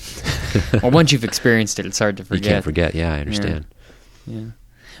 Well, once you've experienced it, it's hard to forget. You can't forget. Yeah, I understand. Yeah.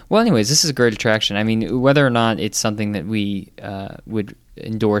 Well, anyways, this is a great attraction. I mean, whether or not it's something that we would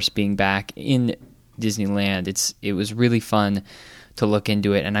endorse being back in Disneyland, it was really fun to look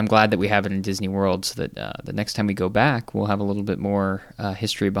into it, and I'm glad that we have it in Disney World so that the next time we go back, we'll have a little bit more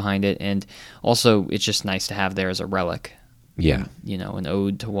history behind it, and also it's just nice to have there as a relic. Yeah. You know, an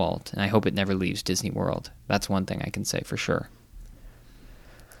ode to Walt, and I hope it never leaves Disney World. That's one thing I can say for sure.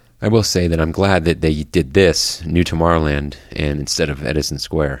 I will say that I'm glad that they did this, New Tomorrowland, and instead of Edison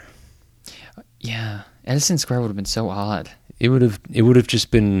Square. Yeah, Edison Square would have been so odd. It would have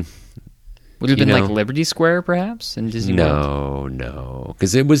just been... Would it have been like Liberty Square, perhaps, in Disney World? No,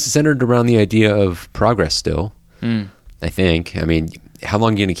 because it was centered around the idea of progress still, I think. I mean, how long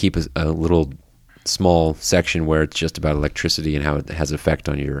are you going to keep a little small section where it's just about electricity and how it has effect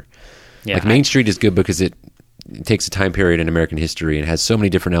on your... Yeah, like Main Street is good because it takes a time period in American history and has so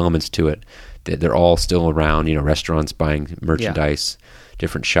many different elements to it that they're all still around, restaurants buying merchandise,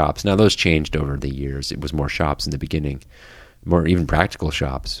 different shops. Now, those changed over the years. It was more shops in the beginning, more even practical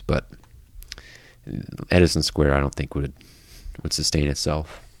shops, but... Edison Square, I don't think would sustain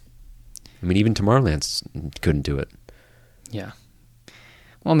itself. I mean, even Tomorrowland couldn't do it. Yeah.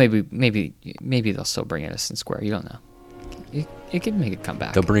 Well, maybe they'll still bring Edison Square. You don't know. It could make a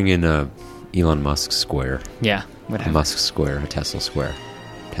comeback. They'll bring in Elon Musk Square. Yeah, whatever. A Musk Square, a Tesla Square.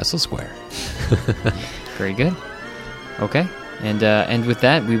 Tesla Square. Very good. Okay, and with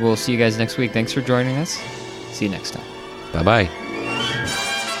that, we will see you guys next week. Thanks for joining us. See you next time. Bye-bye.